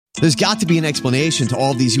There's got to be an explanation to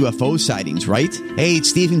all of these UFO sightings, right? Hey,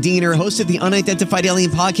 it's Stephen Diener, host of the Unidentified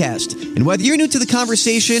Alien Podcast. And whether you're new to the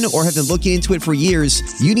conversation or have been looking into it for years,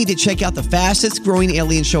 you need to check out the fastest growing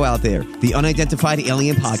alien show out there, the Unidentified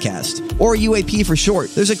Alien Podcast, or UAP for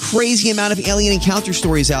short. There's a crazy amount of alien encounter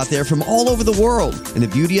stories out there from all over the world. And the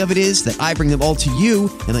beauty of it is that I bring them all to you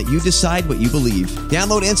and let you decide what you believe.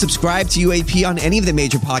 Download and subscribe to UAP on any of the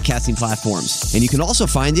major podcasting platforms. And you can also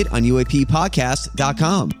find it on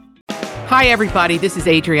UAPpodcast.com. Hi, everybody. This is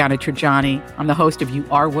Adriana Trajani. I'm the host of You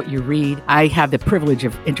Are What You Read. I have the privilege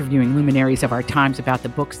of interviewing luminaries of our times about the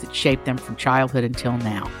books that shaped them from childhood until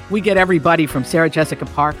now. We get everybody from Sarah Jessica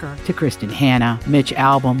Parker to Kristen Hanna, Mitch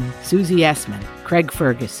Albom, Susie Essman, Craig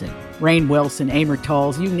Ferguson, Rainn Wilson, Amor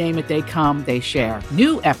Tolls, you name it, they come, they share.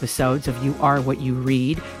 New episodes of You Are What You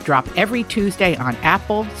Read drop every Tuesday on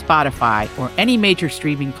Apple, Spotify, or any major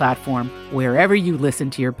streaming platform wherever you listen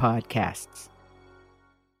to your podcasts.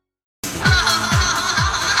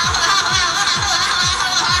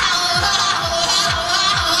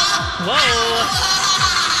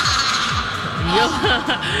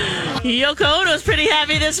 Yoko Ono's pretty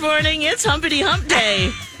happy this morning. It's Humpity Hump Day.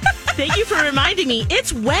 Thank you for reminding me.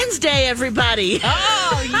 It's Wednesday, everybody.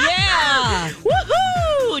 Oh, yeah.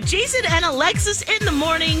 Woohoo! Jason and Alexis in the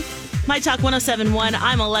morning. My Talk 1071.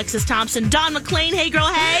 I'm Alexis Thompson. Dawn McClain. Hey, girl,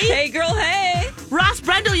 hey. Hey, girl, hey. Ross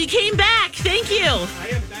Brendel, you came back. Thank you. I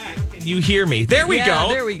am back. Can you hear me? There we go.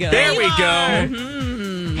 There we go. There we go.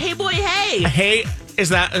 Mm-hmm. Hey, boy, hey. Hey, is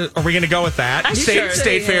that, are we going to go with that?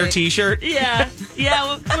 State Fair t-shirt? Yeah.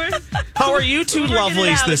 How are you two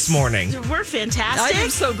lovelies this morning? We're fantastic. I'm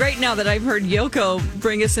so great now that I've heard Yoko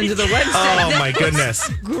bring us into the Wednesday. Oh, my goodness.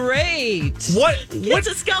 Great. What Gets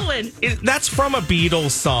us going. That's from a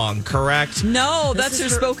Beatles song, correct? No, that's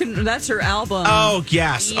her album. Oh,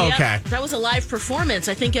 yes. Yep. Okay. That was a live performance,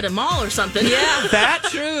 I think, at a mall or something. Yeah,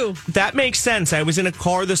 true. That makes sense. I was in a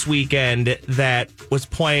car this weekend that was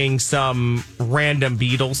playing some random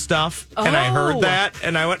Beatles stuff, and I heard that,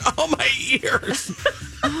 and I went, oh, my ears.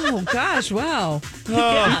 Oh, gosh, wow. We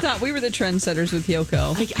thought we were the trendsetters with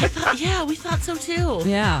Yoko. I thought, we thought so too.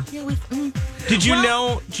 Yeah. Did you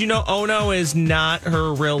know Ono is not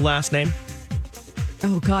her real last name?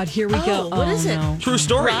 Oh, God, here we go. What is it? No. True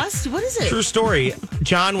story. Rust? What is it? True story.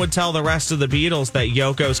 John would tell the rest of the Beatles that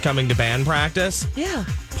Yoko's coming to band practice. Yeah.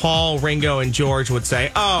 Paul, Ringo, and George would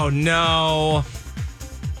say, oh, no.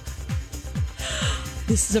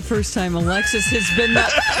 This is the first time Alexis has been...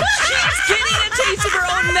 She's getting a taste of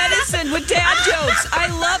her own medicine with dad jokes. I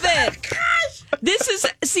love it. This is...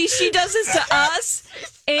 See, she does this to us,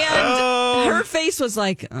 and her face was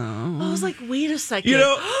like, oh. I was like, wait a second. You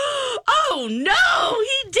know... Oh, no!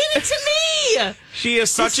 He did it to me! She is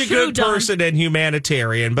such It's a good true, Dawn. person and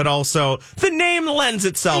humanitarian, but also the name lends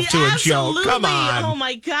itself to a joke. Absolutely. Come on. Oh,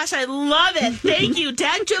 my gosh, I love it. Thank you.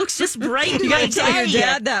 Dad jokes just brighten You my gotta tell your day.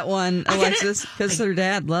 dad that one, Alexis, because her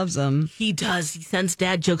dad loves them. He does. He sends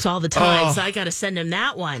dad jokes all the time, Oh. so I got to send him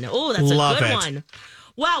that one. Oh, that's Love a good it. one.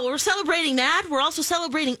 Wow, we're celebrating that. We're also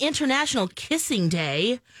celebrating International Kissing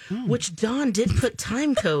Day, which Dawn did put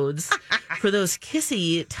time codes for those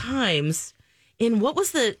kissy times. In what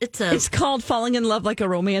was It's called Falling in Love Like a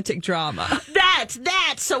Romantic Drama.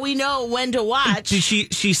 that, so we know when to watch. Did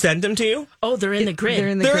she send them to you? Oh, they're in the grid. They're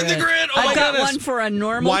in the grid. Oh, my I've got goodness. one for a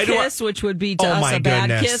normal Why do I- kiss, which would be to Oh, us my a bad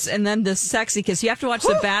goodness. kiss, and then the sexy kiss. You have to watch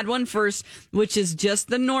the bad one first, which is just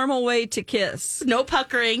the normal way to kiss. No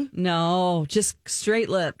puckering. No, just straight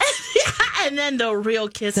lips. And then the real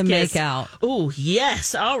kiss. To make out. Oh,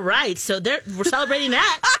 yes. All right. So we're celebrating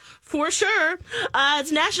that for sure.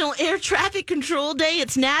 It's National Air Traffic Control Day.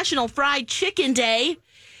 It's National Fried Chicken Day.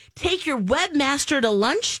 Take your webmaster to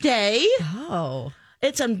lunch day. Oh.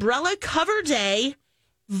 It's Umbrella Cover Day.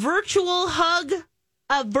 Virtual hug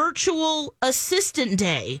a virtual assistant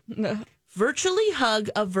day. Virtually hug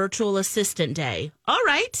a virtual assistant day. All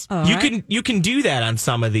right. You can do that on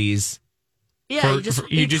some of these. Yeah, you just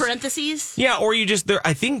parentheses. Yeah, or you just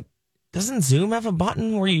I think doesn't Zoom have a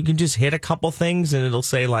button where you can just hit a couple things and it'll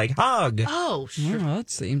say like hug? Oh, sure. Oh, that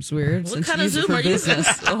seems weird. What since kind you of use it Zoom for are you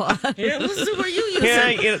business. Yeah, what Zoom are you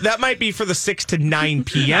using? Yeah, that might be for the 6 to 9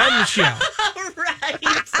 p.m. show. Right.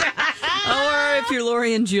 Or if you're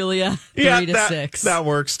Lori and Julia, 3 to 6. That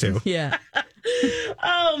works too. Yeah.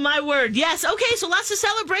 Oh, my word. Yes. Okay, so lots to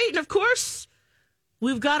celebrate. And, of course,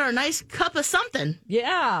 we've got our nice cup of something.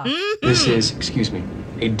 Yeah. Mm-hmm. This is, excuse me,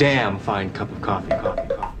 a damn fine cup of coffee.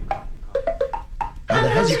 How the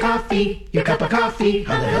hell's your coffee? Your cup of coffee.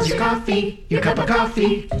 How the hell's your coffee? Your cup of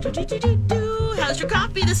coffee. How's your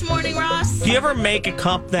coffee this morning, Ross? Do you ever make a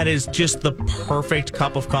cup that is just the perfect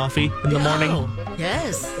cup of coffee in the morning?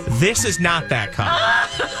 Yes. This is not that cup.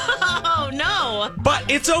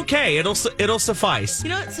 It's okay. It'll suffice. You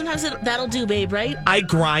know what? Sometimes that'll do, babe, right? I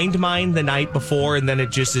grind mine the night before, and then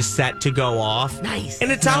it just is set to go off. Nice.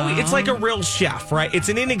 And it's like a real chef, right? It's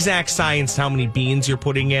an inexact science how many beans you're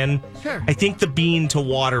putting in. Sure. I think the bean to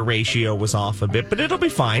water ratio was off a bit, but it'll be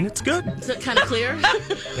fine. It's good. Is it kind of clear?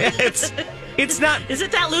 It's not. Is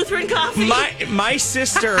it that Lutheran coffee? My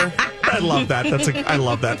sister. I love that. I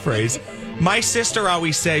love that phrase. My sister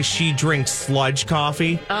always says she drinks sludge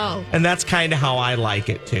coffee. Oh. And that's kind of how I like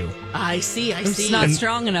it, too. I see. It's not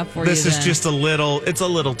strong enough for you. This is just it's a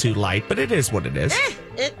little too light, but it is what it is.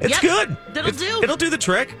 It's good. It'll do the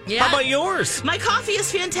trick. Yeah. How about yours? My coffee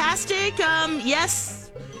is fantastic. Yes.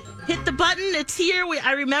 Hit the button. It's here.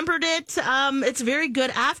 I remembered it. It's very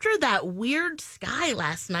good. After that weird sky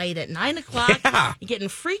last night at 9:00, Yeah. getting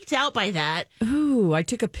freaked out by that. Ooh, I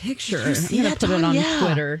took a picture. Did you see I'm gonna that, put it Dawn? on Yeah.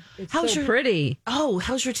 Twitter. It's so pretty. Oh,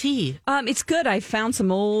 how's your tea? It's good. I found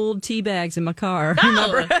some old tea bags in my car. Oh.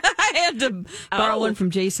 Remember, I had to borrow one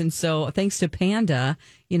from Jason. So thanks to Panda,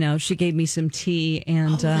 she gave me some tea,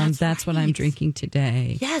 and that's what I'm right. drinking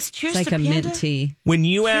today. Yes, cheers It's like to a Panda. mint tea. When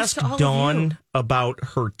you Cheers ask to all of Dawn you. about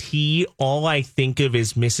her tea, all I think of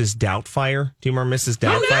is Mrs. Doubtfire. Do you remember Mrs.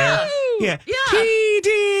 Doubtfire? Yeah. Yeah. Tea,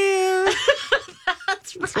 dear.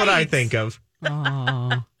 That's right. That's what I think of.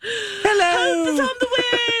 Oh, Hello. Help is on the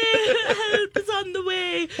way. Help is on the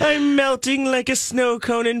way. I'm melting like a snow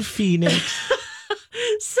cone in Phoenix.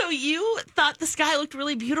 So you thought the sky looked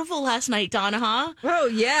really beautiful last night, Donna, huh? oh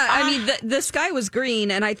yeah. I mean, the sky was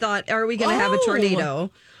green, and I thought, are we going to have a tornado?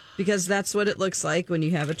 Because that's what it looks like when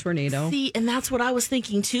you have a tornado. See, and that's what I was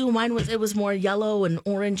thinking too. It was more yellow and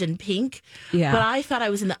orange and pink. Yeah. But I thought I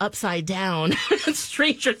was in the upside down,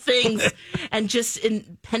 Stranger Things, and just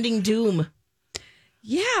impending doom.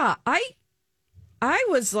 Yeah, I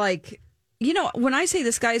was like, when I say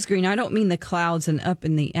the sky is green, I don't mean the clouds and up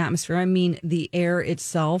in the atmosphere. I mean the air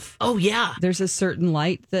itself. Oh yeah. There's a certain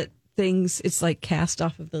light that it's like cast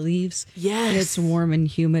off of the leaves. Yes. And it's warm and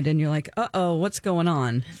humid, and you're like, uh-oh, what's going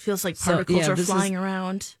on? It feels like particles are this flying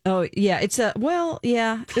around. Oh, yeah, it's a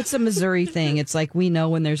Missouri thing. It's like we know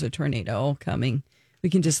when there's a tornado coming. We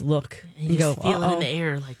can just look and You go, just feel it in uh-oh. the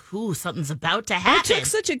air, like, ooh, something's about to I happen. took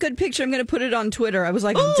such a good picture. I'm going to put it on Twitter. I was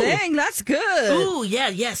like, Ooh. dang, that's good. Ooh, yeah,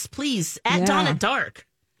 yes, please. At Yeah. Dawn at Dark.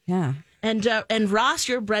 Yeah. And Ross,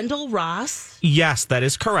 you're Brendel Ross. Yes, that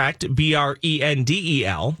is correct.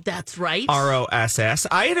 Brendel. That's right. ROSS.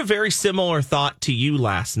 I had a very similar thought to you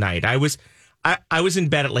last night. I was in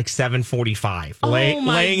bed at like 7:45. Oh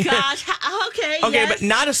my gosh. Okay. Okay, yes. but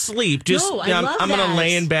not asleep. Just No, I love I'm gonna that.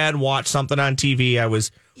 lay in bed, watch something on TV. I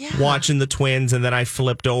was watching the Twins, and then I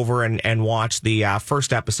flipped over and watched the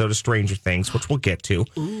first episode of Stranger Things, which we'll get to.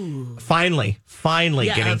 Ooh. Finally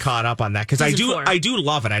Yeah, getting caught up on that, because I season 4. do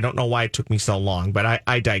love it. I don't know why it took me so long, but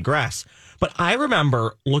I digress. But I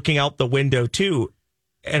remember looking out the window too,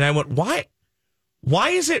 and I went, why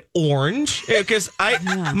is it orange? Because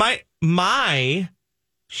my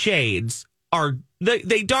shades are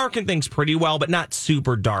they darken things pretty well, but not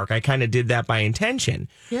super dark. I kind of did that by intention.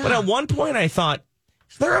 Yeah. But at one point I thought,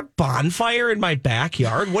 is there a bonfire in my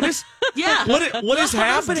backyard? What is Yeah. what is All those dang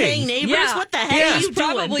happening? neighbors. Yeah. What the heck Yeah. are you It's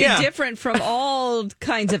probably doing? Yeah. different from all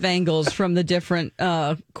kinds of angles from the different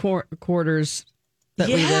quarters that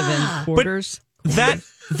we live Yeah. in. Quarters.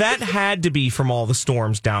 That had to be from all the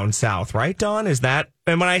storms down south, right, Dawn? Is that,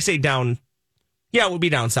 and when I say down, yeah, it would be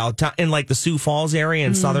down south in like the Sioux Falls area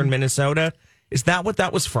in southern Minnesota. Is that what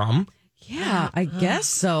that was from? Yeah, I guess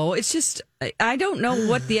so. It's just, I don't know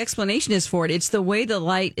what the explanation is for it. It's the way the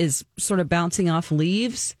light is sort of bouncing off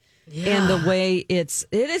leaves and the way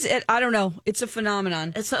I don't know. It's a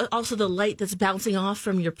phenomenon. It's also the light that's bouncing off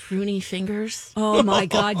from your pruny fingers. Oh my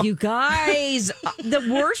God, you guys. The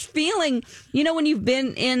worst feeling, when you've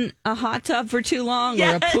been in a hot tub for too long or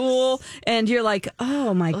a Yes. pool and you're like,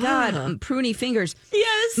 oh my God, pruny fingers.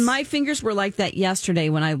 Yes. My fingers were like that yesterday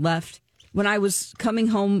when I was coming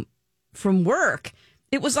home from work.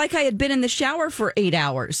 It was like I had been in the shower for 8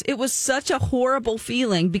 hours. It was such a horrible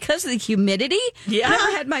feeling because of the humidity. Yeah. I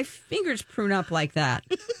never had my fingers prune up like that.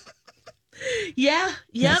 Yeah.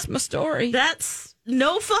 Yep. That's my story. That's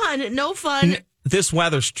no fun. No fun. This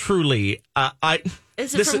weather's truly,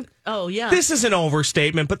 Is it this from? Oh yeah. This is an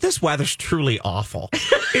overstatement, but this weather's truly awful.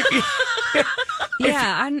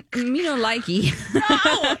 Yeah, I'm likey.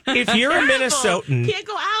 If you're a Minnesotan, Can't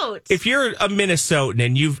go out. if you're a Minnesotan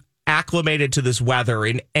and you've acclimated to this weather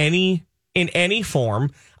in any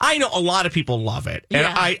form, I know a lot of people love it. And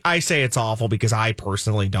Yeah. I say it's awful because I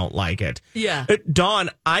personally don't like it. Yeah.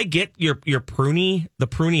 Dawn, I get your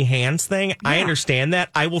pruny hands thing. I understand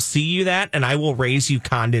that. I will see you that and I will raise you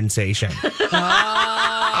condensation.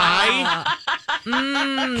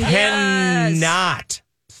 Cannot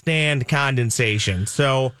stand condensation.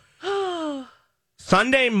 So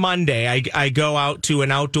Sunday, Monday, I go out to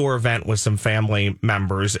an outdoor event with some family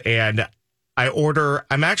members, and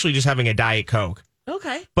I'm actually just having a Diet Coke.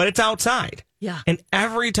 Okay. But it's outside. Yeah. And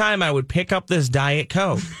every time I would pick up this Diet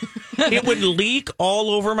Coke, it would leak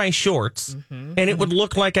all over my shorts, and it would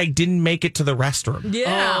look like I didn't make it to the restroom.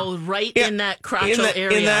 Yeah. Oh, right in that crotchal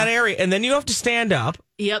area. In that area. And then you have to stand up.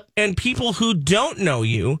 Yep. And people who don't know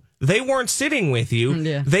you, they weren't sitting with you.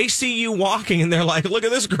 Yeah. They see you walking, and they're like, look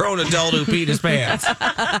at this grown adult who peed his pants.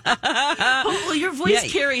 Hopefully your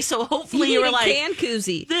voice carries, so hopefully you were like, can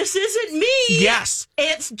koozie. this isn't me. Yes.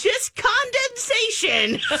 It's just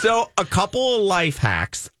condensation. So a couple of life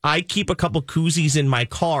hacks. I keep a couple koozies in my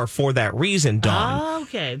car for that reason, Dawn.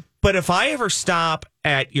 Okay. But if I ever stop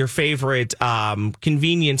at your favorite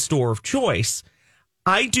convenience store of choice,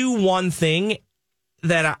 I do one thing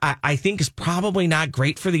that I think is probably not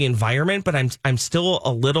great for the environment, but I'm still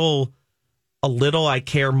a little I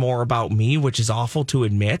care more about me, which is awful to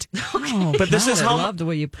admit. Oh, but this is I how love the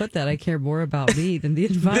way you put that. I care more about me than the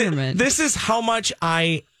environment. This is how much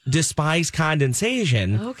I despise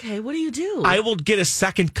condensation. Okay, what do you do? I will get a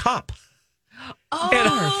second cup.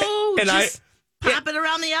 Oh, and just pop it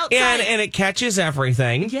around the outside. And it catches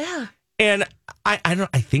everything. Yeah. And I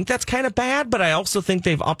think that's kind of bad, but I also think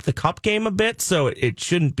they've upped the cup game a bit, so it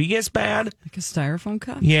shouldn't be as bad. Like a styrofoam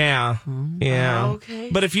cup? Yeah. Yeah. Okay.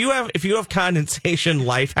 But if you have condensation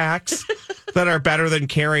life hacks that are better than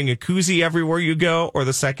carrying a koozie everywhere you go or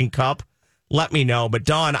the second cup, let me know. But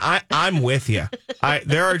Dawn, I'm with you.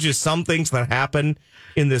 There are just some things that happen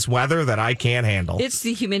in this weather that I can't handle. It's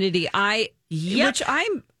the humidity. Which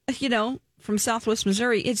I'm, from Southwest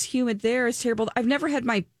Missouri. It's humid there. It's terrible. I've never had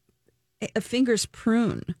my fingers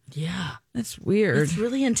prune. Yeah. That's weird. It's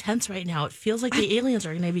really intense right now. It feels like the aliens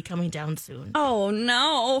are going to be coming down soon. Oh,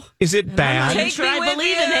 no. Is it I'm not bad? even Take sure me I with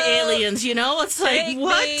believe you. in the aliens, It's like, Take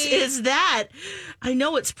what me. is that? I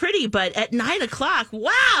know it's pretty, but at 9:00,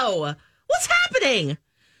 wow. What's happening?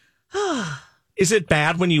 Is it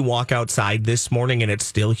bad when you walk outside this morning and it's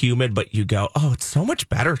still humid, but you go, oh, it's so much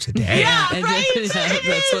better today? Yeah, It- right? It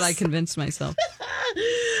that's what is. I convinced myself.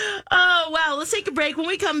 Oh, wow. Let's take a break. When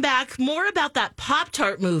we come back, more about that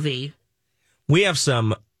Pop-Tart movie. We have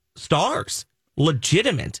some stars,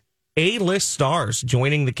 legitimate A-list stars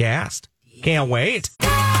joining the cast. Can't wait.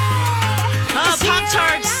 Oh,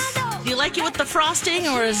 Pop-Tarts. Do you like it with the frosting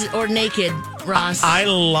or naked, Ross? I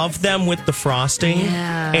love them with the frosting.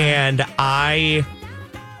 Yeah. And I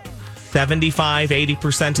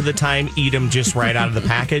 75-80% of the time eat them just right out of the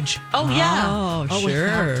package. Oh, yeah. Oh, without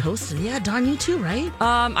sure. toasted. Yeah, Dawn, you too, right?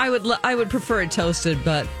 I would prefer it toasted,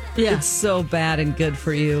 but Yeah. it's so bad and good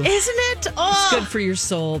for you. Isn't it? Oh, It's good for your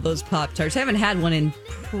soul, those Pop-Tarts. I haven't had one in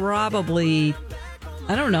probably,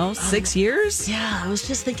 6 years? yeah. I was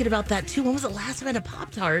just thinking about that too. When was the last time I had a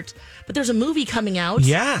Pop-Tart? But there's a movie coming out.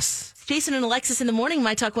 Yes. Jason and Alexis in the morning,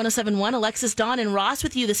 My Talk 1071. Alexis, Dawn, and Ross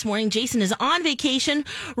with you this morning. Jason is on vacation.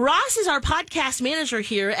 Ross is our podcast manager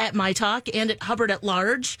here at My Talk and at Hubbard at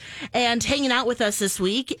Large and hanging out with us this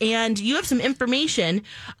week. And you have some information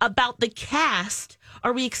about the cast.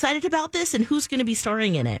 Are we excited about this and who's going to be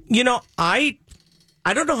starring in it?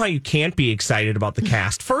 I don't know how you can't be excited about the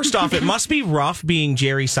cast. First off, it must be rough being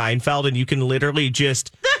Jerry Seinfeld and you can literally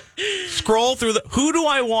just scroll through who do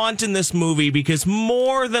I want in this movie? Because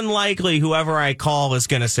more than likely, whoever I call is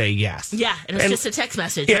going to say yes. Yeah, and it's just a text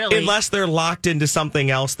message, Yeah, really. unless they're locked into something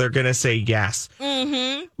else, they're going to say yes.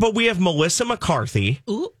 Mm-hmm. But we have Melissa McCarthy.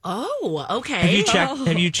 Ooh, okay.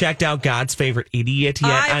 Have you checked out God's Favorite Idiot yet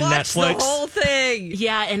I on watched Netflix? the whole thing.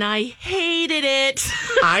 Yeah, and I hated it.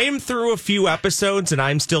 I am through a few episodes and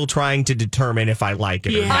I'm still trying to determine if I like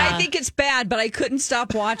it or Yeah. not. I think it's bad, but I couldn't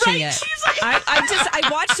stop watching Right, it. she's like- I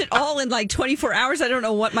watched it all in like 24 hours. I don't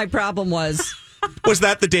know what my problem was. Was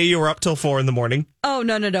that the day you were up till 4 a.m? Oh,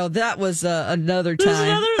 no. That was another time. There's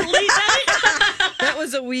another late night. That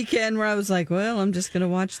was a weekend where I was like, well, I'm just going to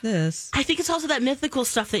watch this. I think it's also that mythical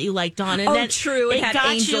stuff that you like, Dawn. And Oh, that true. It had got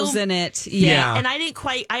angels you. in it. Yeah. And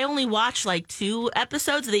I only watched like 2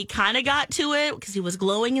 episodes. They kind of got to it because he was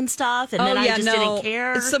glowing and stuff. And then I just didn't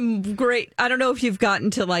care. It's some great. I don't know if you've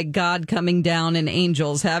gotten to like God coming down and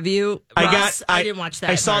angels. Have you? Ross, I didn't watch that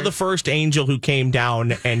I saw part. the first angel who came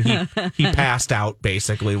down and he passed out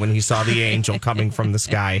basically when he saw the angel coming from the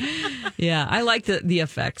sky. Yeah, I like the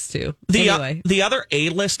effects too. The other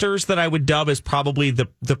A-listers that I would dub as probably the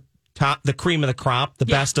cream of the crop, the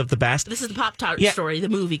best of the best. This is the Pop-Tart Yeah. story, the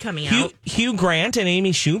movie coming out. Hugh Grant and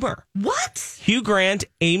Amy Schumer. What? Hugh Grant,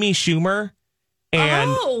 Amy Schumer, and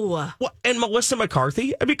Oh. and Melissa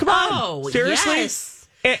McCarthy. I mean, come on, Oh, seriously. yes.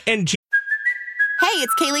 And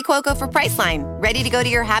it's Kaylee Cuoco for Priceline. Ready to go to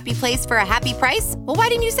your happy place for a happy price? Well, why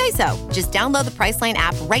didn't you say so? Just download the Priceline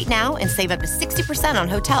app right now and save up to 60% on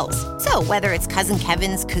hotels. So whether it's Cousin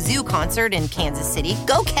Kevin's Kazoo Concert in Kansas City,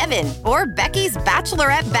 go Kevin, or Becky's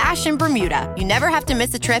Bachelorette Bash in Bermuda, you never have to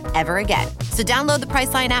miss a trip ever again. So download the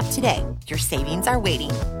Priceline app today. Your savings are waiting.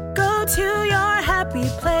 Go to your happy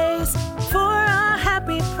place for a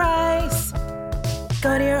happy price.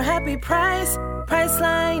 Go to your happy price,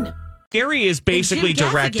 Priceline. Gary is basically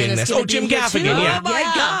directing this. Oh, Jim Gaffigan, yeah. Oh my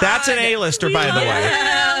God. That's an A-lister, by the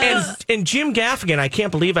way. And Jim Gaffigan, I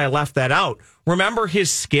can't believe I left that out. Remember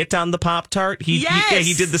his skit on the Pop-Tart? He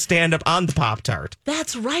did the stand-up on the Pop-Tart.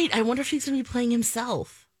 That's right. I wonder if he's going to be playing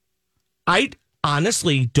himself. I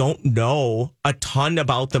honestly don't know a ton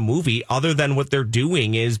about the movie other than what they're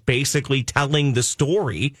doing is basically telling the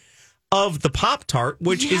story of the Pop-Tart,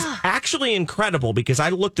 which is actually incredible because I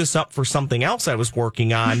looked this up for something else I was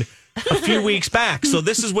working on a few weeks back. So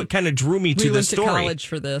this is what kind of drew me to the story. We went to college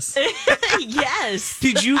for this. Yes.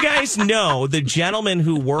 Did you guys know the gentleman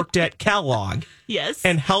who worked at Kellogg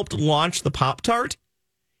and helped launch the Pop-Tart?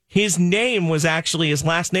 His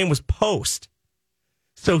last name was Post.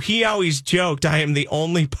 So he always joked, "I am the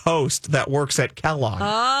only Post that works at Kellogg,"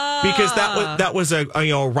 because that was a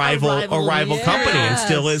rival company and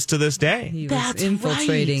still is to this day. He was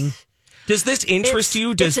infiltrating. Right. Does this interest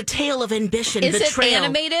you? It's a tale of ambition. Is betrayal. it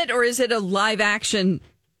animated or is it a live action?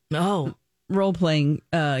 No. Role playing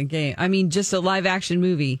game. I mean, just a live action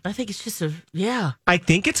movie. I think it's just I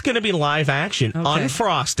think it's going to be live action. Okay.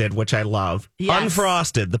 Unfrosted, which I love. Yes.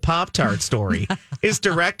 Unfrosted, the Pop-Tart story, is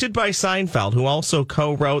directed by Seinfeld, who also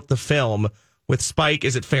co-wrote the film with Spike.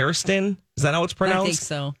 Is it Feresten? Is that how it's pronounced? I think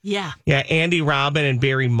so. Yeah. Yeah, Andy Robin and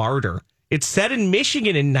Barry Martyr. It's set in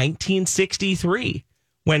Michigan in 1963.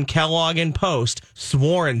 When Kellogg and Post,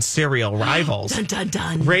 sworn cereal rivals, Dun, dun,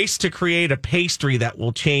 dun. race to create a pastry that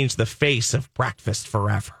will change the face of breakfast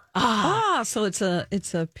forever. So it's a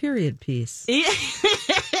period piece.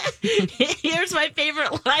 Here's my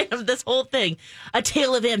favorite line of this whole thing. A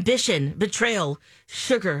tale of ambition, betrayal,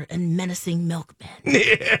 sugar, and menacing milkmen.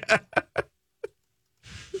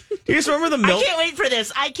 Do you guys remember the milk? I can't wait for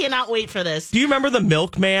this. I cannot wait for this. Do you remember the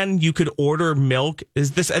milkman? You could order milk. I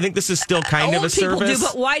think this is still kind of a service. Old people do,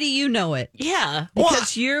 but why do you know it? Yeah.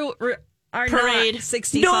 Because you are Parade. not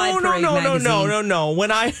 65 Parade magazine. No.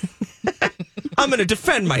 When I'm going to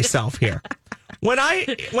defend myself here. When I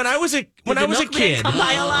was a kid. Come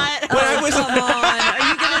by a lot? Are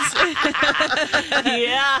you gonna?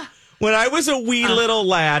 Yeah. When I was a wee little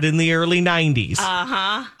lad in the early 90s,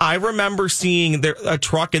 I remember seeing a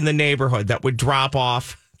truck in the neighborhood that would drop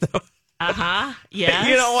off. Yeah.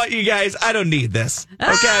 You know what, you guys? I don't need this.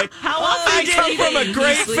 Okay. How often I come from a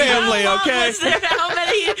great family. Okay. How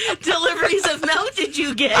many deliveries of milk did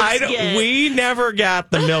you get? We never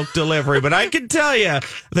got the milk delivery, but I can tell you,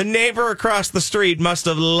 the neighbor across the street must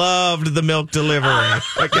have loved the milk delivery.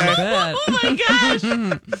 Okay. Oh my gosh!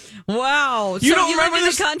 Wow. You so don't you remember lived in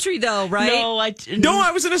this? the country, though, right? No,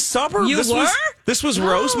 I was in a suburb. You were? This was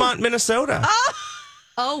Rosemont, Minnesota.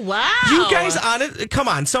 Oh, wow. You guys on it? Come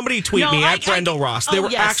on, somebody tweet me at Brendel Ross. There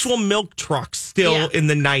were actual milk trucks still in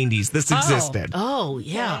the 90s. This existed. Oh,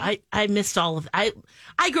 yeah. I missed all of I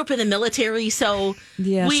grew up in the military, so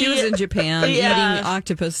she was in Japan eating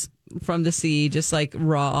octopus from the sea, just like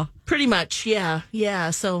raw. Pretty much, yeah.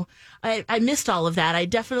 Yeah, so I missed all of that. I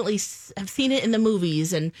definitely have seen it in the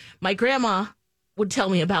movies, and my grandma would tell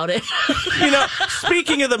me about it.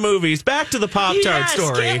 Speaking of the movies, back to the Pop-Tart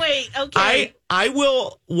story. Can't wait. Okay. I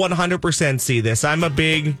will 100% see this. I'm a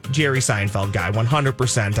big Jerry Seinfeld guy.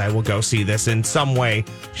 100% I will go see this in some way,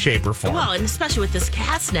 shape, or form. Well, and especially with this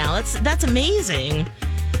cast now, that's amazing.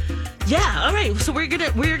 Yeah, all right. So we're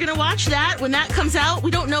gonna watch that when that comes out.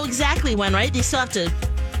 We don't know exactly when, right? They still have to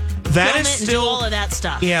film it and do all of that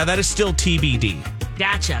stuff. Yeah, that is still TBD.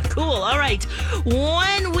 Gotcha. Cool. All right.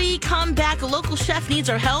 When we come back, a local chef needs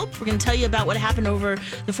our help. We're going to tell you about what happened over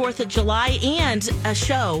the 4th of July and a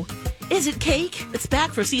show. Is It Cake? It's back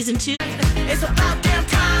for season 2. It's about damn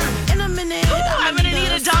time. In a minute. I'm going to need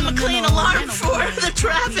a Don McLean alarm for the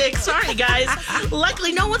traffic. Sorry, guys.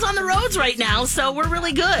 Luckily, no one's on the roads right now, so we're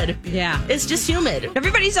really good. Yeah. It's just humid.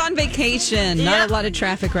 Everybody's on vacation. Not a lot of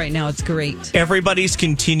traffic right now. It's great. Everybody's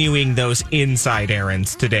continuing those inside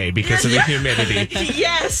errands today because of the humidity.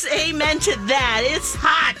 Yes, amen to that. It's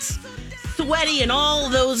hot, sweaty, and all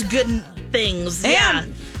those good things.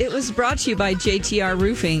 And it was brought to you by JTR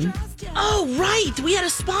Roofing. Oh, right. We had a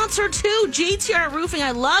sponsor, too. JTR Roofing.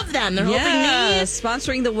 I love them. They're helping me.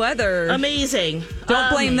 Sponsoring the weather. Amazing.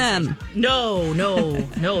 Don't blame them. No.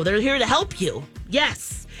 They're here to help you.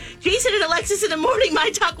 Yes. Jason and Alexis in the morning,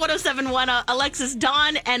 My Talk 107.1. Alexis,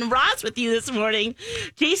 Dawn, and Ross with you this morning.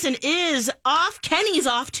 Jason is off. Kenny's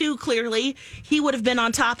off too, clearly. He would have been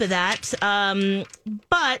on top of that.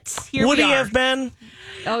 But here Would we he are. have been?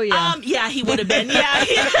 Oh, yeah. Yeah, he would have been.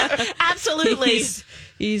 Yeah, absolutely.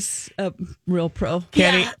 He's a real pro.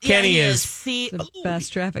 Kenny he is. See, The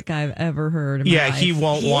best traffic I've ever heard in my Yeah, life. he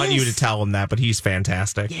won't want you is. to tell him that, but he's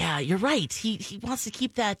fantastic. yeah, you're right. He wants to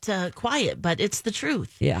keep that quiet, but it's the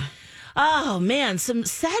truth. Yeah. Oh man, some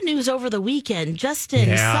sad news over the weekend. Justin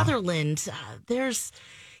Yeah. Sutherland,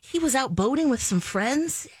 he was out boating with some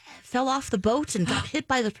friends, fell off the boat and got hit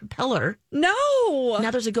by the propeller. No. Now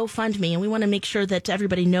there's a GoFundMe, and we want to make sure that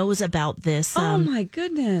everybody knows about this. Oh, my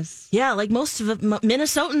goodness. Yeah, like most of the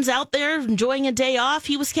Minnesotans out there enjoying a day off,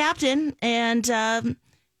 he was captain, and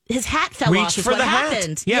his hat fell off. Reached Is for what the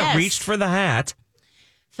happened. hat. Yeah, Yes. reached for the hat.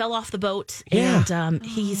 Fell off the boat, Yeah. and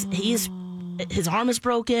his arm is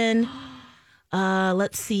broken.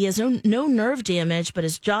 Let's see, he has no nerve damage, but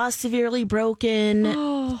his jaw is severely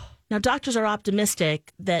broken. Now, doctors are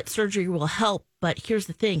optimistic that surgery will help, but here's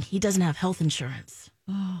the thing: he doesn't have health insurance.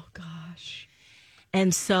 Oh, gosh.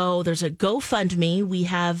 And so there's a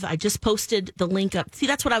GoFundMe. I just posted the link up. See,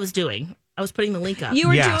 that's what I was doing. I was putting the link up. You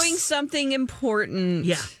were Yes. doing something important.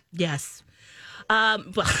 Yeah. Yes.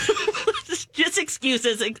 But just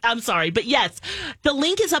excuses. I'm sorry. But yes, the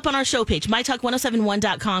link is up on our show page,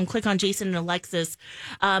 mytalk1071.com. Click on Jason and Alexis.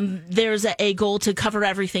 There's a goal to cover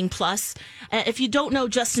everything. Plus, if you don't know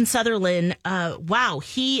Justin Sutherland, wow,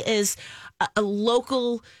 he is a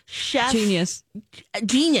local chef. Genius.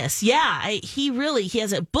 Genius. Yeah. He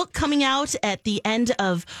has a book coming out at the end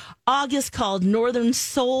of August called Northern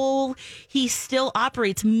Soul. He still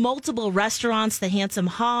operates multiple restaurants, the Handsome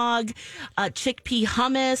Hog, Chickpea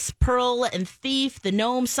Hummus, Pearl and Thief, the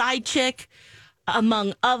Gnome Side Chick,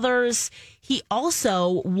 among others. He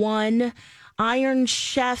also won Iron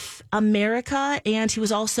Chef America, and he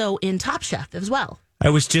was also in Top Chef as well. I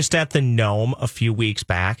was just at the Gnome a few weeks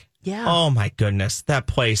back. Yeah. Oh my goodness, that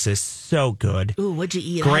place is so good. Ooh, what'd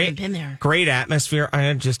you eat? I haven't been there. Great atmosphere. I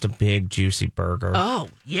had just a big juicy burger. Oh,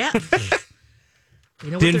 yeah.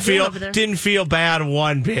 You know what they're doing over there. Didn't feel bad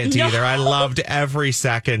one bit No. either. I loved every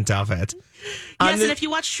second of it. Yes, and if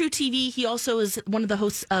you watch True TV, he also is one of the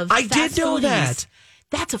hosts of I Fast did know Foodies. that.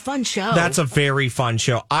 That's a fun show. That's a very fun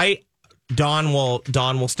show. Dawn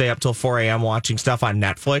will stay up till 4 a.m. watching stuff on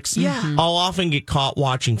Netflix. Yeah. I'll often get caught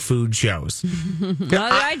watching food shows.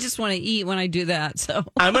 I just want to eat when I do that. So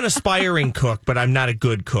I'm an aspiring cook, but I'm not a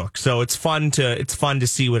good cook. So it's fun to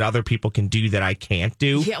see what other people can do that I can't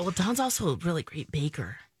do. Yeah, well, Dawn's also a really great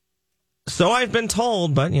baker. So I've been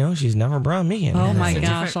told, but she's never brought me in. oh my That's a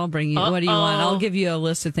gosh, different- I'll bring you. What do you want? I'll give you a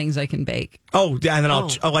list of things I can bake. Oh, and then I'll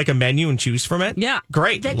like a menu and choose from it. Yeah.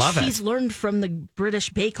 Great, That love she's it. learned from the British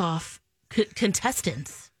Bake Off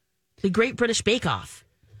contestants. The Great British Bake Off.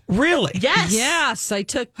 Really? Yes. Yes, I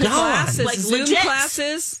took Go on. classes, Like Zoom legit.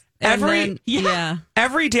 classes. and then-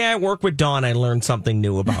 Every day I work with Dawn, I learn something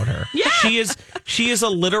new about her. Yeah. She is a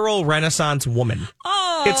literal Renaissance woman.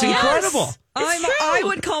 Oh, It's incredible. I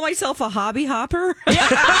would call myself a hobby hopper.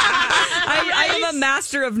 I am a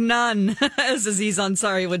master of none, as Aziz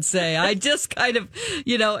Ansari would say. I just kind of,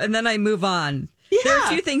 and then I move on. Yeah. There are a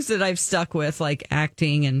few things that I've stuck with, like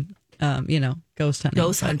acting and, ghost hunting.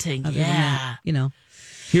 Ghost hunting, Other than yeah. that,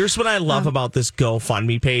 Here's what I love about this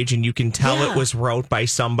GoFundMe page, and you can tell Yeah. it was wrote by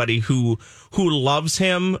somebody who loves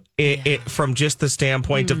him it from just the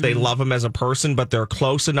standpoint of they love him as a person, but they're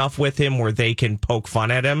close enough with him where they can poke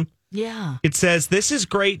fun at him. Yeah. It says, "This is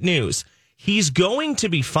great news. He's going to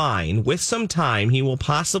be fine. With some time, he will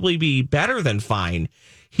possibly be better than fine.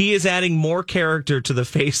 He is adding more character to the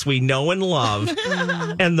face we know and love.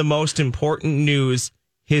 And the most important news,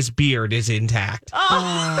 his beard is intact."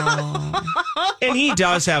 And he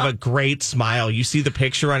does have a great smile. You see the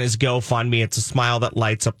picture on his GoFundMe. It's a smile that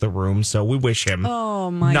lights up the room. So we wish him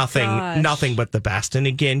nothing but the best. And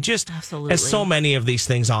again, just Absolutely. as so many of these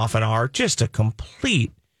things often are, just a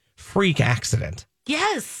complete freak accident.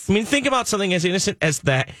 Yes. I mean, think about something as innocent as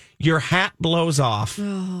that. Your hat blows off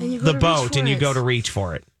And you go the to reach boat for and you it. go to reach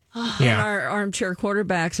for it. And Yeah. our armchair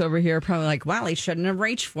quarterbacks over here are probably like, wow, he shouldn't have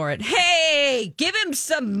reached for it. Hey, give him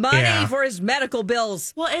some money Yeah. for his medical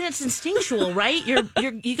bills. Well, and it's instinctual, right?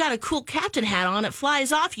 You got a cool captain hat on. It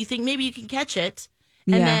flies off. You think maybe you can catch it.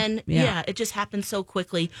 And Yeah, then, yeah. it just happens so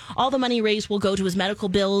quickly. All the money raised will go to his medical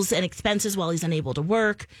bills and expenses while he's unable to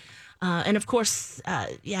work. And of course,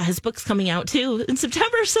 his book's coming out too in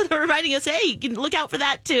September. So they're reminding us, hey, you can look out for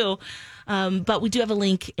that too. But we do have a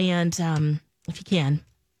link. And if you can,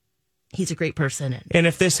 he's a great person. And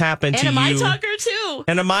if this happened And to a My you, Talker too.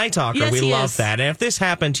 you. And a My Talker, Yes, we he love is. that. And if this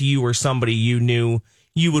happened to you or somebody you knew,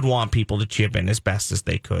 you would want people to chip in as best as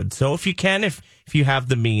they could. So if you can, if you have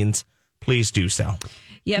the means, please do so.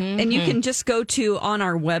 Yep. And you can just go to on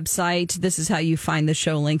our website. This is how you find the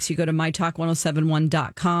show links. You go to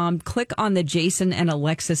mytalk1071.com, click on the Jason and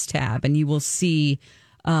Alexis tab, and you will see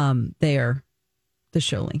there the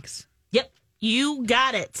show links. Yep, you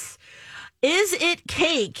got it. Is It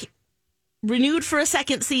Cake renewed for a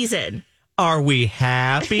second season? Are we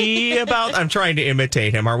happy about... I'm trying to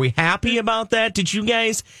imitate him. Are we happy about that? Did you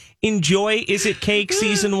guys enjoy Is It Cake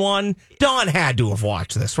season 1? Dawn had to have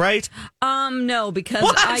watched this, right? No, because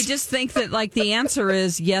What? I just think that like the answer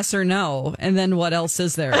is yes or no, and then what else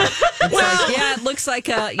is there? It's like, yeah, it looks like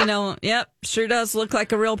a, yep, sure does look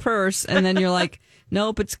like a real purse, and then you're like,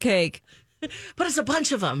 nope, it's cake. But it's a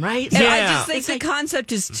bunch of them, right? And Yeah. I just think the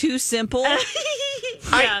concept is too simple.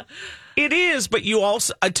 Yeah. It is, but you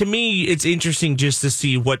also... to me, it's interesting just to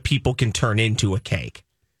see what people can turn into a cake.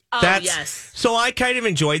 Oh, yes. So I kind of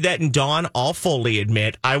enjoyed that. And Dawn, I'll fully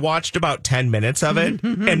admit, I watched about 10 minutes of it.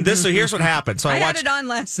 And so here's what happened. So I watched had it on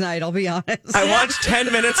last night, I'll be honest. I watched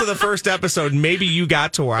 10 minutes of the first episode. And maybe you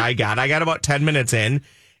got to where I got. I got about 10 minutes in,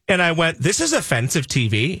 and I went, this is offensive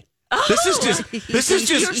TV. This is just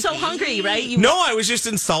You're so hungry, right? No, I was just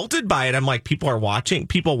insulted by it. I'm like, people watch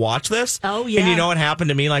this. Oh, yeah. And you know what happened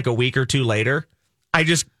to me like a week or two later? I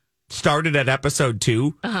just started at episode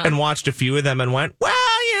 2 and watched a few of them and went, well,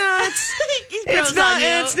 it's not,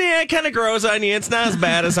 it kind of grows on you. It's not as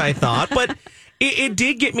bad as I thought, but it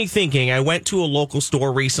did get me thinking. I went to a local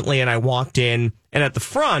store recently and I walked in, and at the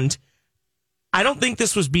front, I don't think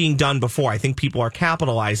this was being done before. I think people are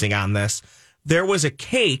capitalizing on this. There was a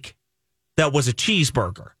cake that was a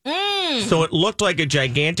cheeseburger. So it looked like a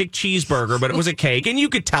gigantic cheeseburger, but it was a cake, and you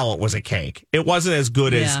could tell it was a cake. It wasn't as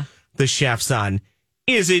good as the chef's on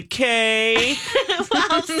Is It Cake?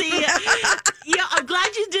 Well, see, yeah, I'm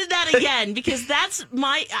glad you did that again, because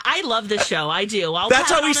I love this show. I do. That's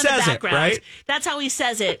have how he on in the says it, background. right? That's how he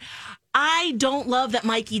says it. I don't love that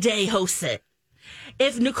Mikey Day hosts it.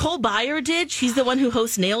 If Nicole Byer did, she's the one who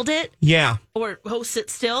hosts Nailed It, Yeah. or hosts it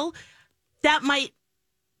still, that might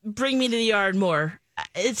bring me to the yard more.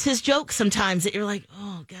 It's his jokes sometimes that you're like,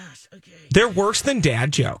 oh, gosh, okay. They're worse than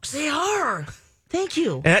dad jokes. They are. Thank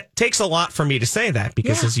you. And that takes a lot for me to say that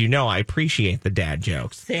because, Yeah. as you know, I appreciate the dad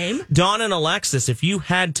jokes. Same. Dawn and Alexis, if you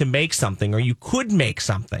had to make something or you could make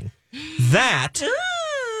something that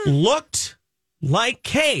looked like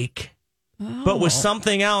cake but was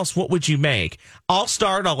something else, what would you make? I'll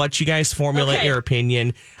start. I'll let you guys formulate Okay. your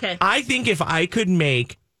opinion. Okay. I think if I could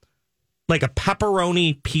make like a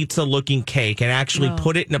pepperoni pizza looking cake and actually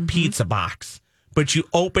put it in a pizza box, but you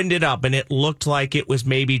opened it up and it looked like it was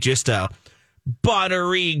maybe just a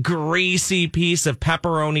buttery, greasy piece of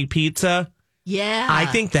pepperoni pizza. Yeah. I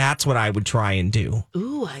think that's what I would try and do.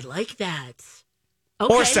 Ooh, I like that.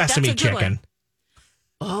 Okay, Or sesame that's a good chicken. one.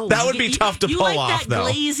 Oh, That would be tough to you pull like off, that though.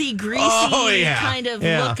 glazy, greasy kind of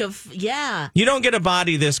look of, You don't get a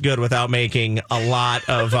body this good without making a lot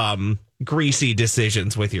of greasy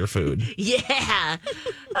decisions with your food. Yeah.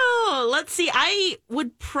 Oh, let's see. I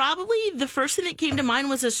would probably, the first thing that came to mind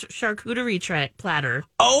was a charcuterie platter.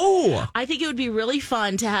 Oh! I think it would be really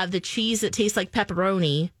fun to have the cheese that tastes like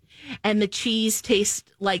pepperoni and the cheese tastes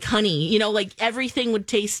like honey. You know, like everything would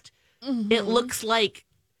taste, it looks like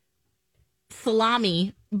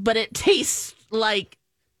salami, but it tastes like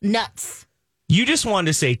nuts. You just wanted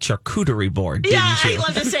to say charcuterie board, didn't you? I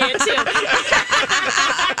love to say it too.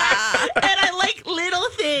 And I like little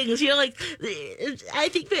things, you know, like I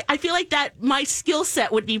feel like that my skill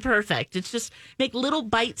set would be perfect. It's just make little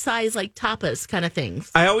bite-sized like tapas kind of things.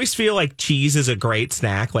 I always feel like cheese is a great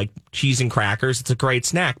snack, like cheese and crackers. It's a great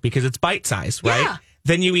snack because it's bite-sized, right? Yeah.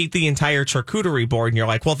 Then you eat the entire charcuterie board and you're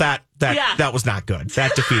like, well, that was not good.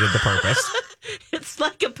 That defeated the purpose. It's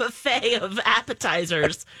like a buffet of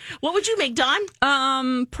appetizers. What would you make,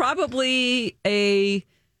 Dawn? Probably a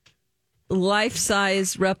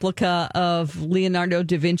life-size replica of Leonardo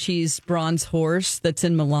da Vinci's bronze horse that's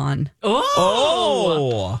in Milan.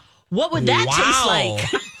 Oh! What would that taste like?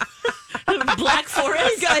 Black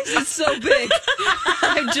Forest? Guys, it's so big.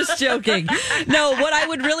 I'm just joking. No, what I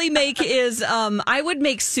would really make is I would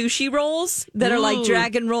make sushi rolls that are like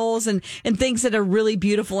dragon rolls and things that are really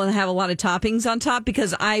beautiful and have a lot of toppings on top,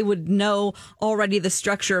 because I would know already the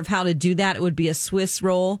structure of how to do that. It would be a Swiss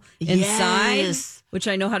roll inside, which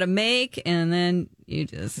I know how to make, and then you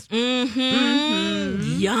just...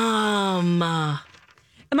 Yum. And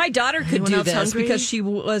my daughter could Anyone do else this hungry? because she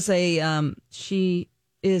was she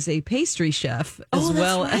is a pastry chef as Oh, that's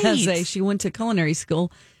well as right. she went to culinary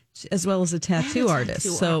school as well as a tattoo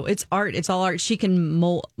artist. So it's art. It's all art. She can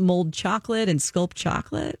mold chocolate and sculpt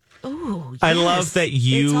chocolate. Oh, yes. I love that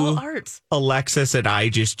It's all you, art. Alexis, and I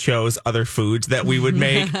just chose other foods that we would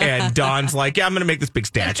make. And Dawn's like, yeah, I'm going to make this big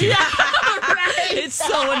statue. Yeah, right. It's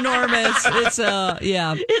so enormous. It's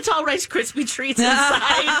yeah. It's all Rice Krispie treats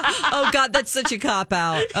inside. Oh God, that's such a cop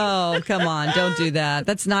out. Oh, come on, don't do that.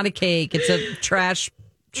 That's not a cake. It's a trash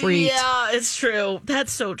treat. Yeah, it's true.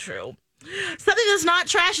 That's so true. Something that's not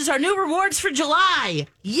trash is our new rewards for July.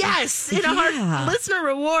 Yes, in our listener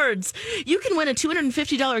rewards. You can win a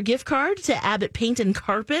 $250 gift card to Abbott Paint and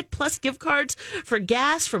Carpet, plus gift cards for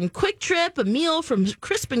gas from Quick Trip, a meal from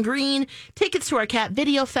Crisp and Green, tickets to our Cat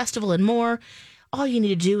Video Festival, and more. All you need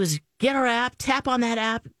to do is get our app, tap on that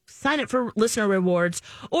app, sign up for listener rewards,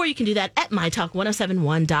 or you can do that at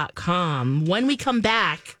mytalk1071.com. When we come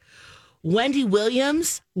back, Wendy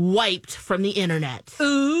Williams wiped from the internet.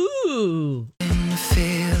 Ooh.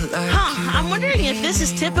 I'm wondering if this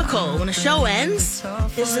is typical. When a show ends,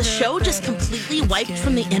 is the show just completely wiped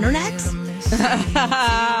from the internet?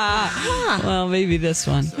 Well, maybe this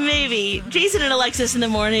one. Maybe. Jason and Alexis in the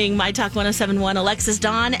morning. My Talk 1071. Alexis,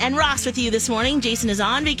 Dawn, and Ross with you this morning. Jason is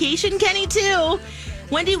on vacation. Kenny, too.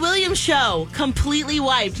 Wendy Williams show completely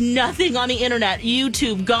wiped. Nothing on the internet.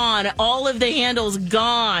 YouTube gone. All of the handles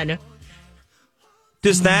gone.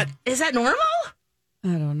 Is that normal? I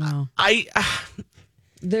don't know.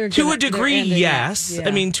 To a degree, yes. Yeah.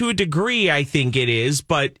 I mean, to a degree, I think it is.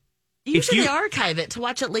 But Usually they archive it to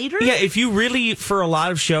watch it later. Yeah, if you really, for a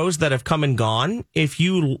lot of shows that have come and gone, if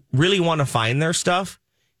you really want to find their stuff,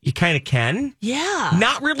 you kind of can. Yeah.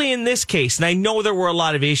 Not really in this case. And I know there were a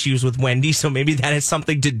lot of issues with Wendy, so maybe that has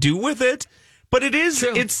something to do with it. But it is,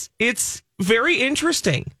 it's very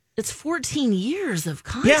interesting. It's 14 years of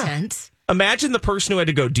content. Yeah. Imagine the person who had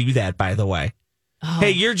to go do that, by the way. Oh.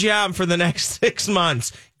 Hey, your job for the next 6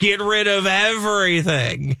 months, get rid of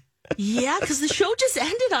everything. Yeah, because the show just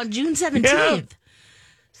ended on June 17th. Yeah.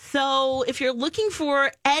 So if you're looking for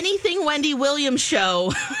anything Wendy Williams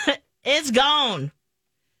show, it's gone.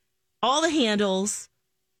 All the handles,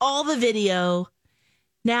 all the video.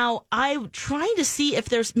 Now, I'm trying to see if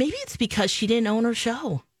maybe it's because she didn't own her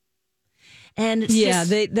show. And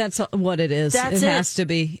it's that's what it is. It has to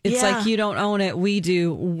be. It's like you don't own it. We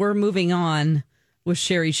do. We're moving on with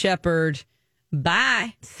Sherry Shepherd.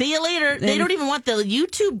 Bye. See you later. They don't even want the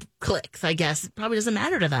YouTube clicks, I guess. It probably doesn't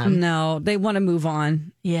matter to them. No, they want to move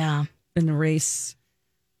on. Yeah. And erase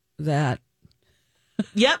that.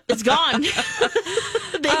 Yep, it's gone.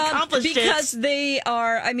 They accomplished it. Because they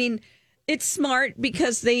are, I mean, it's smart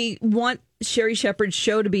because they want Sherry Shepherd's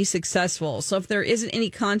show to be successful. So if there isn't any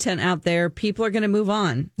content out there, people are going to move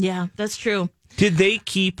on. Yeah, that's true. Did they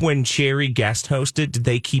keep, when Sherry guest hosted, did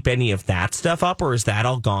they keep any of that stuff up, or is that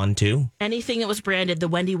all gone too? Anything that was branded the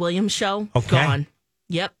Wendy Williams show, gone.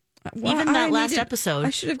 Yep. Well, even that last episode. I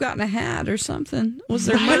should have gotten a hat or something. Was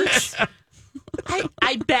there merch?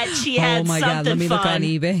 I bet she had something. Oh my God, let me look on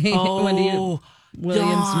eBay. Oh, Wendy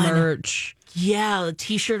Williams gone. Merch. Yeah, a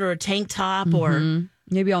t-shirt or a tank top or...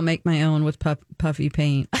 Maybe I'll make my own with puffy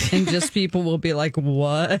paint, and just people will be like,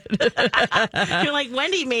 "What?" You're like,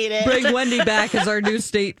 Wendy made it. Bring Wendy back as our new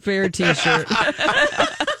State Fair T-shirt. We want to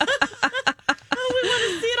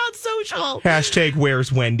see it on social. Hashtag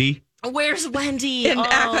Where's Wendy? Where's Wendy? And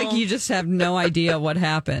act like you just have no idea what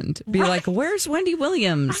happened. Be like, "Where's Wendy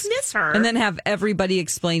Williams?" I miss her. And then have everybody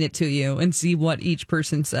explain it to you and see what each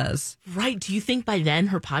person says. Right? Do you think by then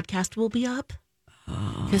her podcast will be up?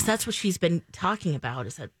 Because that's what she's been talking about,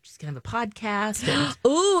 is that she's going to have a podcast. And...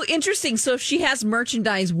 Ooh, interesting. So if she has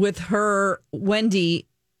merchandise with her Wendy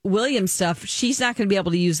Williams stuff, she's not going to be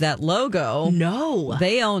able to use that logo. No.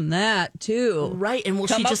 They own that, too. Right. And will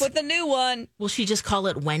Come she up just with a new one. Will she just call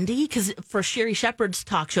it Wendy? Because for Sherry Shepherd's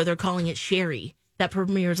talk show, they're calling it Sherry. That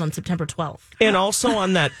premieres on September 12th. And also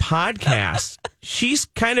on that podcast, she's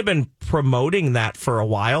kind of been promoting that for a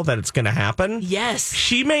while, that it's going to happen. Yes.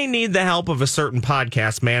 She may need the help of a certain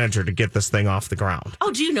podcast manager to get this thing off the ground.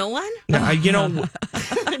 Oh, do you know one? You know,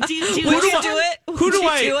 do you do it?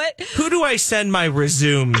 Who do I send my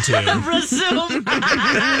resume to? Resume.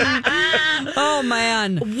 Oh,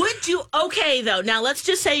 man. Would you? Okay, though. Now, let's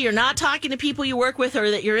just say you're not talking to people you work with,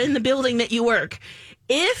 or that you're in the building that you work.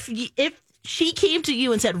 If she came to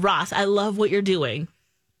you and said, Ross, I love what you're doing.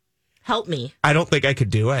 Help me. I don't think I could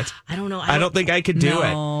do it. I don't know. I don't think I could do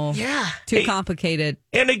it. Yeah. Too complicated.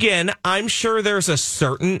 And again, I'm sure there's a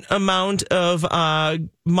certain amount of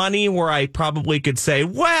money where I probably could say,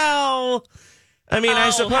 well, I mean, I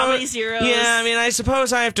suppose. How many zeros? Yeah, I mean, I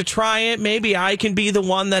suppose I have to try it. Maybe I can be the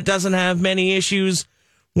one that doesn't have many issues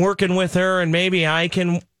working with her, and maybe I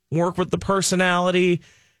can work with the personality.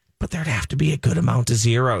 but there'd have to be a good amount of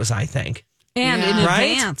zeros, I think. And in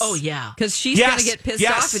Right? advance. Oh, yeah. Because she's Yes, going to get pissed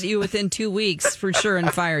yes. off at you within 2 weeks for sure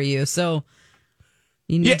and fire you. So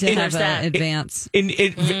you need to have an advance. In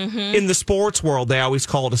the sports world, they always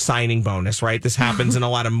call it a signing bonus, right? This happens in a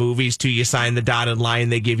lot of movies too. You sign the dotted line,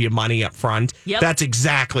 they give you money up front. Yep. That's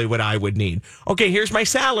exactly what I would need. Okay, here's my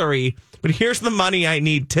salary, but here's the money I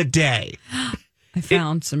need today. I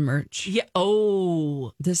found some merch. Yeah.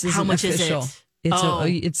 Oh, This is how much official. is it?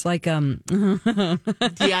 It's like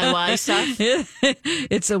DIY stuff.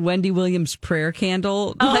 it's a Wendy Williams prayer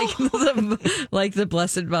candle, like the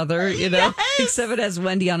Blessed Mother, you know. Yes! Except it has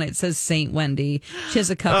Wendy on it. It says Saint Wendy. She has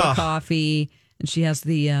a cup of coffee, and she has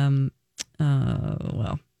the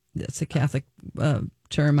well, that's a Catholic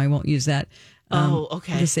term. I won't use that.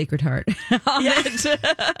 Okay. The Sacred Heart on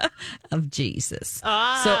it of Jesus.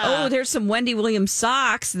 So, there's some Wendy Williams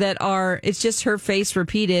socks that are, it's just her face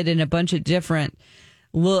repeated in a bunch of different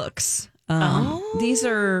looks. These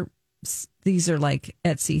are like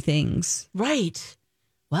Etsy things. Right.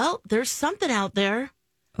 Well, there's something out there.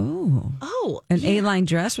 Oh, an A-line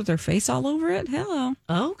dress with her face all over it. Hello.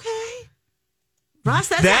 Okay. Ross,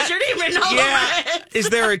 that has your name written all over it.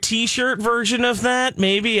 Is there a T-shirt version of that?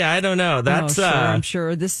 Maybe, I don't know. That's sure, I'm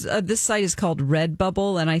sure. This site is called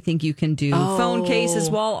Redbubble, and I think you can do phone cases,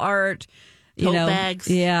 wall art, Tote bags.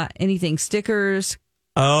 Yeah, anything, stickers.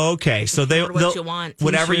 Okay, so Order what you want.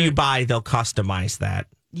 whatever T-shirt. you buy, they'll customize that.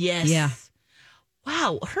 Yes. Yeah.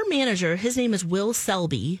 Wow. Her manager, his name is Will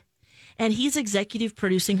Selby, and he's executive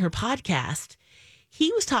producing her podcast. He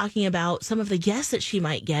was talking about some of the guests that she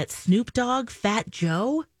might get. Snoop Dogg, Fat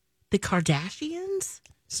Joe, the Kardashians.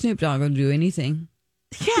 Snoop Dogg will do anything.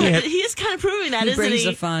 Yeah, he is kind of proving that, He isn't brings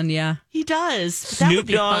he? the fun, yeah. He does. That would Snoop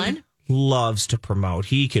be Dogg fun. loves to promote.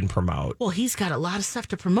 He can promote. Well, he's got a lot of stuff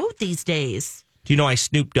to promote these days. Do you know why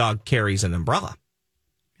Snoop Dogg carries an umbrella?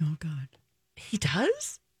 Oh, God. He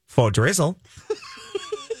does? For drizzle.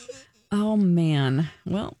 Oh, man.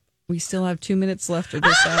 Well, we still have 2 minutes left of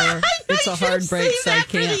this hour. It's a hard break, so I that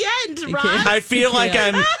can't. for the end, I Ross. can't. I feel like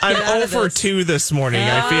I'm out of 0 for this. 2 this morning.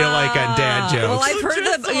 I feel like on dad jokes. Well, I've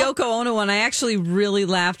heard the Yoko Ono one. I actually really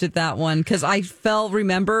laughed at that one because I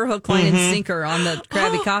remember hook, line, and sinker on the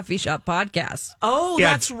Krabby Coffee Shop podcast. Oh,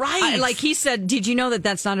 Yeah. that's right. Like he said, did you know that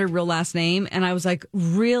that's not her real last name? And I was like,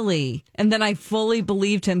 really? And then I fully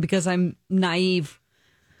believed him because I'm naive.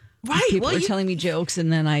 right. People Well, were you, telling me jokes,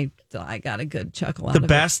 and then I got a good chuckle out The of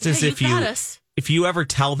best is Hey, if you you got us. if you ever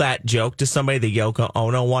tell that joke to somebody, the Yoko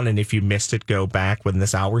Ono one, and if you missed it, go back when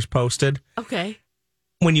this hour's posted. Okay.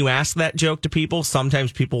 When you ask that joke to people,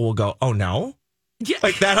 sometimes people will go, "Oh no." Yeah.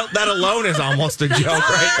 Like that alone is almost a joke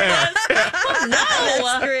right there. it.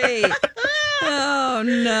 That's great. Oh,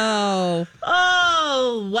 no.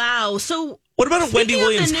 Oh, wow. So, What about a Wendy Speaking of the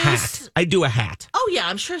Williams news- hat? I do a hat. oh, yeah,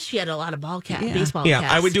 I'm sure she had a lot of baseball Yeah,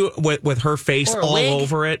 caps. I would do it with her face Or a all wig.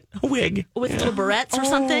 over it. A wig. With little barrettes or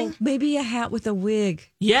something. Maybe a hat with a wig.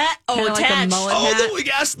 Yeah. Oh, Kinda like a attached. mullet. Oh,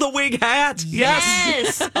 yes, the wig hat.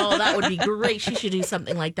 Yes. Yes. Oh, that would be great. She should do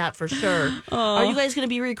something like that for sure. Are you guys going to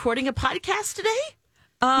be recording a podcast today?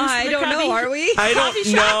 I don't know. Are we? I Coffee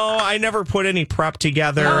don't know. I never put any prep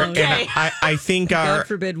together, Okay. and I think God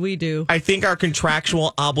forbid we do. I think our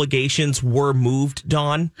contractual obligations were moved,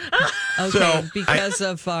 Dawn. Okay, So, because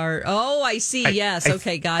of our. Oh, I see. Yes.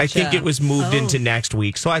 Okay, gotcha. I think it was moved into next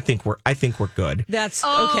week, so I think we're good. That's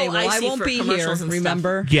Oh, okay. Well, I I see, won't for be here. commercials and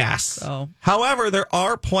Remember? Yes. Oh. However, there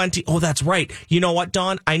are plenty. Oh, that's right. You know what,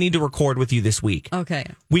 Dawn? I need to record with you this week. Okay.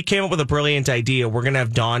 We came up with a brilliant idea. We're gonna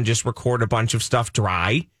have Dawn just record a bunch of stuff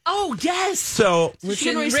dry. Oh, yes. So Which She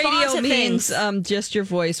can in respond radio to means things. just your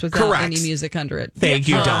voice without Correct. any music under it. thank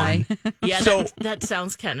you, Bye. Dawn. Yeah, So- that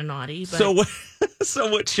sounds kind of naughty. But So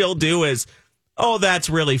what she'll do is, oh, that's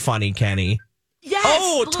really funny, Kenny. yes,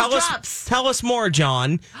 Oh, little tell drops. us more,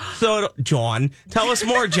 John. So, John, tell us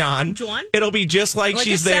more, John. John? It'll be just like Like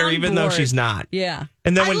she's a there, even though soundboard. she's not. Yeah.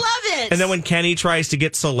 And then I when love it. And then when Kenny tries to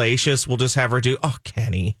get salacious, we'll just have her do, "Oh,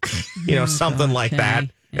 Kenny," something like that,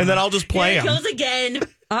 Kenny. and then I'll just play There it him. goes again.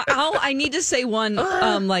 I need to say one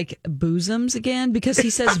like bosoms again because he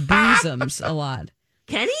says bosoms a lot.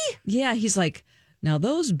 Kenny? Yeah, he's like, now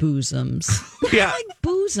those bosoms. Yeah, Like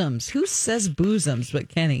bosoms. Who says bosoms but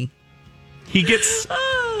Kenny? he gets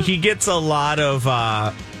a lot of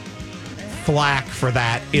flack for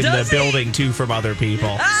that in Does the he? building too from other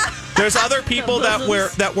people. There's other people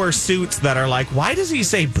that wear suits that are like, "Why does he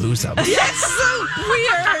say bosoms?" That's so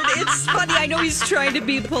weird. It's funny. I know he's trying to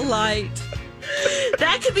be polite.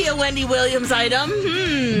 That could be a Wendy Williams item.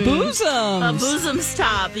 Bosoms. A bosom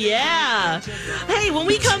stop, yeah. Hey, when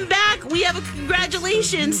we come back, we have a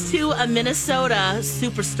congratulations to a Minnesota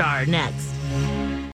superstar next.